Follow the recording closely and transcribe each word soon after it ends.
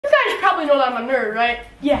probably know that I'm a nerd, right?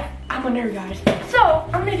 Yeah, I'm a nerd, guys. So,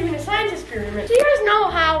 I'm gonna be doing a science experiment. So you guys know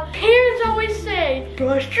how parents always say,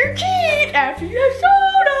 brush your teeth after you have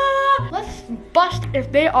soda. Let's bust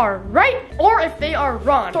if they are right or if they are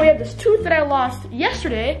wrong. So we have this tooth that I lost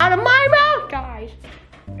yesterday out of my mouth, guys.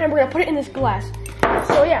 And we're gonna put it in this glass.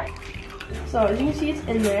 So yeah. So as you can see, it's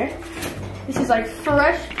in there. This is like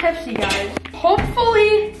fresh Pepsi, guys.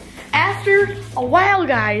 Hopefully, after a while,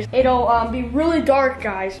 guys, it'll be really dark,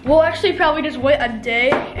 guys. We'll actually probably just wait a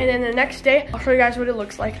day, and then the next day, I'll show you guys what it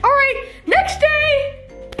looks like. All right, next day.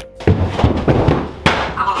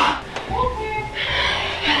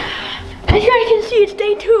 As you guys can see, it's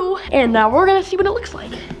day 2, and now we're gonna see what it looks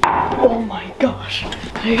like. Oh my gosh.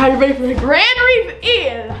 Are you guys ready for the grand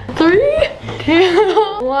reveal? 3,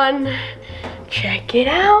 2, 1. Check it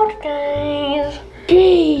out, guys.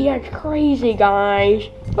 Gee, that's crazy, guys.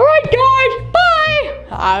 All right, guys, bye.